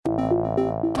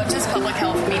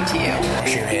mean to you?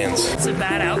 Wash your hands. It's a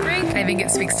bad outbreak. I think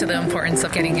it speaks to the importance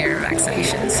of getting your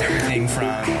vaccinations. Everything from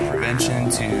prevention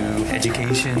to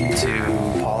education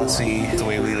to policy, the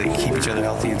way we keep each other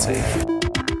healthy and safe.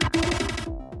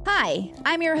 Hi,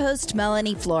 I'm your host,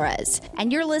 Melanie Flores,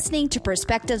 and you're listening to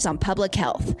Perspectives on Public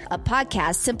Health, a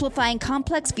podcast simplifying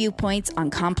complex viewpoints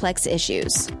on complex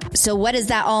issues. So what does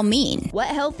that all mean? What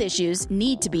health issues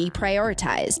need to be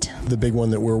prioritized? The big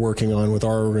one that we're working on with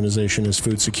our organization is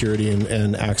food security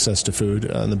and access to food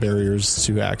and the barriers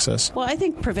to access. Well, I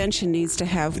think prevention needs to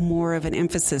have more of an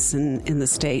emphasis in the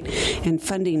state, and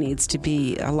funding needs to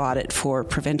be allotted for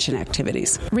prevention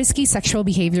activities. Risky sexual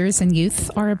behaviors in youth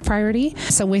are a priority.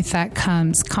 So with that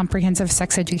comes comprehensive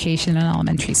sex education in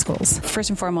elementary schools. First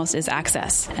and foremost is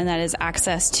access, and that is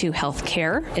access to health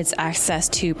care. It's access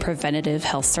to preventative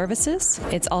health services.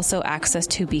 It's also access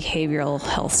to behavioral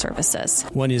health services.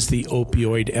 One is the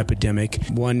opioid epidemic.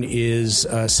 One is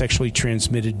sexually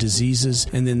transmitted diseases.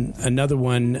 And then another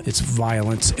one, it's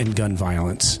violence and gun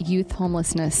violence. Youth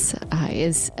homelessness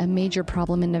is a major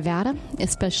problem in Nevada,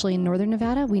 especially in northern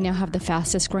Nevada. We now have the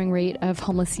fastest growing rate of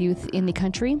homeless youth in the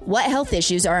country. What health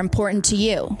issues are important to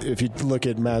you? If you look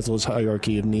at Maslow's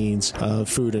hierarchy of needs,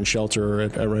 food and shelter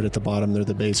are right at the bottom. They're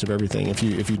the base of everything. If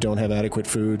you don't have adequate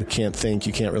food, can't think,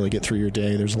 you can't really get through your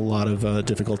day. There's a lot of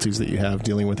difficulties that you have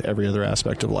dealing with every other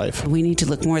aspect of life. We need to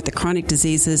look more at the chronic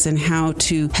diseases and how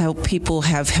to help people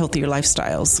have healthier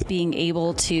lifestyles. Being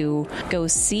able to go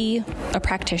see a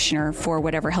practitioner for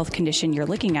whatever health condition you're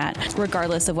looking at,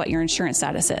 regardless of what your insurance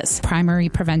status is. Primary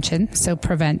prevention, so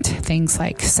prevent things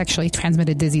like sexually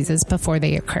transmitted diseases before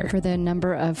they occur. For the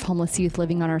number of homeless youth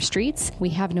living on our streets, we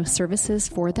have no services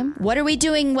for them. What are we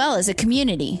doing well as a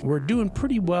community? We're doing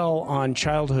pretty well on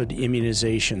childhood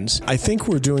immunizations. I think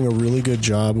we're doing a really good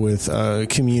job with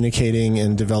communicating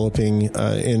and developing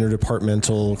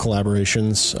interdepartmental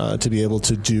collaborations to be able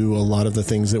to do a lot of the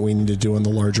things that we need to do on the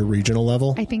larger regional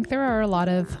level. I think there are a lot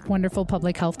of wonderful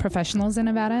public health professionals in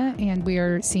Nevada, and we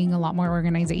are seeing a lot more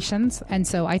organizations. And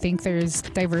so I think there's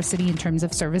diversity in terms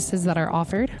of services that are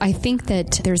offered. I think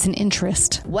that there's an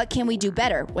interest. What can we do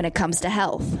better when it comes to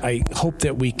health? I hope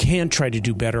that we can try to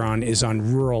do better on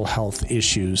rural health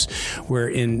issues, where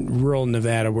in rural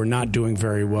Nevada we're not doing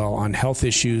very well on health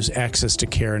issues, access to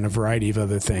care, and a variety of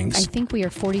other things. I think we are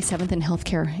 47th in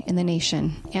healthcare in the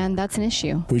nation, and that's an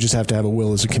issue. We just have to have a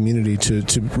will as a community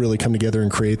to really come together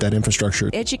and create that infrastructure.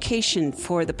 Education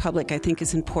for the public, I think,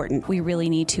 is important. We really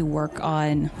need to work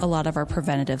on a lot of our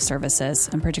preventative services,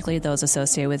 and particularly those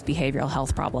associated with behavioral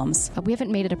health problems. We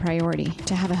haven't made it a priority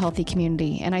to have a healthy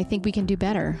community, and I think we can do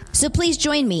better. So please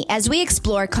join me as we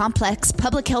explore complex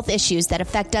public health issues that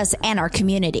affect us and our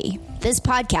community. This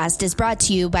podcast is brought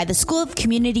to you by the School of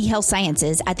Community Health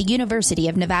Sciences at the University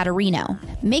of Nevada, Reno,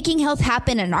 making health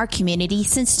happen in our community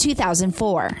since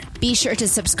 2004. Be sure to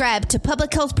subscribe to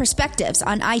Public Health Perspectives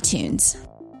on iTunes.